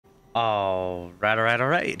All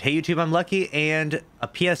right. Hey YouTube, I'm Lucky, and a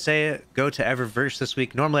PSA, go to Eververse this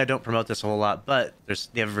week. Normally I don't promote this a whole lot, but the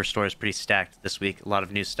Eververse store is pretty stacked this week. A lot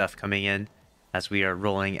of new stuff coming in as we are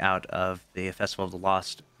rolling out of the Festival of the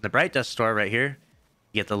Lost. The Bright Dust store right here,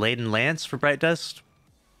 you get the Laden Lance for Bright Dust.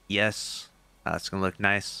 Yes, it's gonna look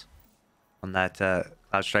nice on that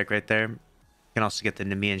Cloud Strike right there. You can also get the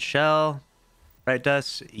Nemean Shell, Bright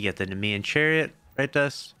Dust. You get the Nemean Chariot, Bright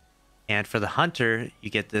Dust. And for the Hunter, you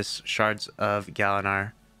get this Shards of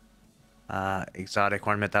Galinar exotic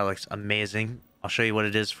ornament. That looks amazing. I'll show you what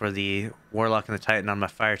it is for the Warlock and the Titan on my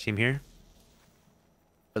fire team here.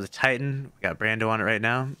 For the Titan, we got Brando on it right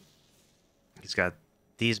now. He's got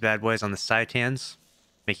these bad boys on the Cytans.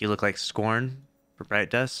 Make you look like Scorn for Bright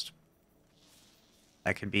Dust.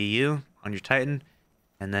 That could be you on your Titan.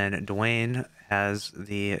 And then Dwayne has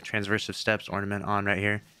the Transversive Steps ornament on right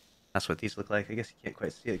here. That's what these look like. I guess you can't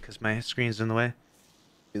quite see it because my screen's in the way.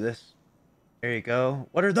 Do this. There you go.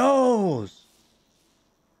 What are those?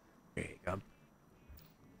 There you go.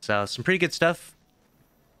 So, some pretty good stuff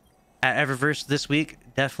at Eververse this week.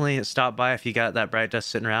 Definitely stop by if you got that Bright Dust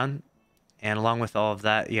sitting around. And along with all of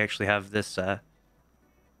that, you actually have this the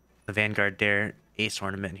Vanguard Dare Ace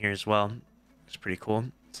ornament here as well. It's pretty cool.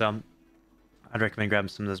 So, I'd recommend grabbing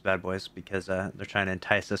some of those bad boys because they're trying to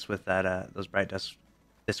entice us with that those Bright Dust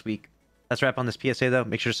this week. That's a wrap on this PSA though.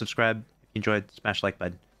 Make sure to subscribe if you enjoyed. Smash the like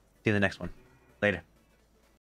button. See you in the next one. Later.